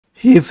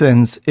Hey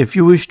friends, if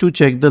you wish to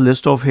check the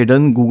list of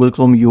hidden Google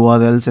Chrome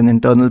URLs and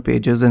internal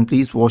pages, then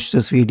please watch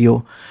this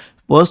video.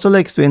 First I'll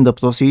explain the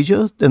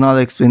procedure, then I'll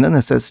explain the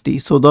necessity.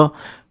 So the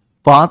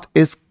path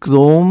is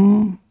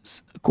chrome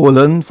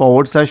colon /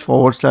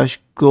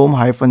 chrome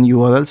hyphen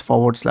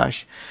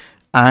URLs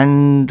 /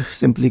 and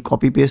simply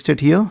copy paste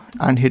it here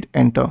and hit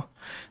enter.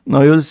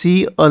 Now you'll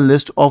see a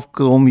list of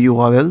Chrome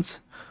URLs.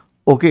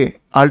 Okay,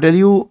 I'll tell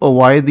you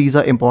why these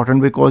are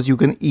important, because you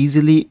can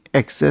easily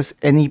access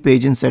any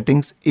page in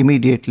settings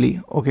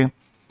immediately. Okay,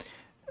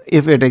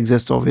 if it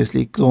exists,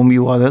 obviously, Chrome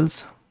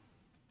URLs.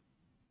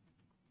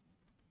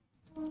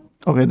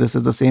 Okay, this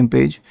is the same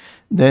page.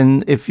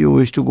 Then if you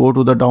wish to go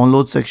to the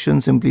download section,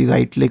 simply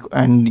right click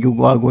and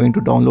you are going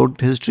to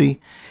download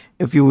history.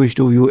 If you wish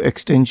to view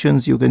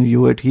extensions, you can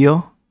view it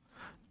here.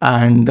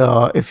 And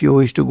if you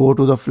wish to go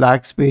to the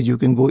flags page, you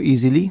can go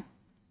easily.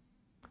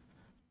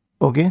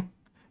 Okay.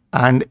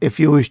 And if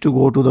you wish to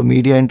go to the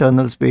media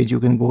internals page, you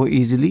can go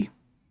easily.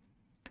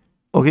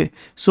 Okay,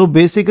 so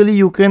basically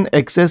you can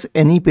access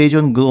any page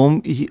on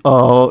Chrome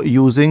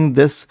using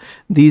these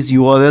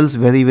URLs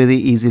very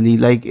easily,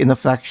 like in a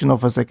fraction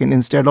of a second,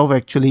 instead of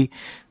actually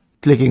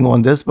clicking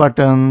on this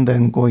button,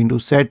 then going to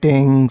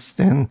settings,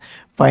 then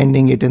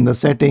finding it in the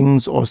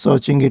settings or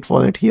searching it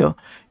for it here.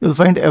 You'll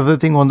find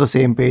everything on the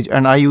same page,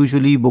 and I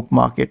usually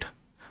bookmark it.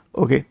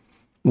 Okay,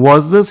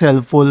 was this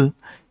helpful?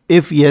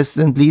 If yes,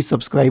 then please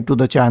subscribe to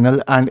the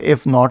channel, and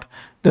if not,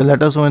 then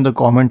let us know in the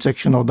comment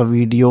section of the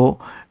video,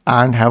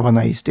 and have a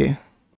nice day.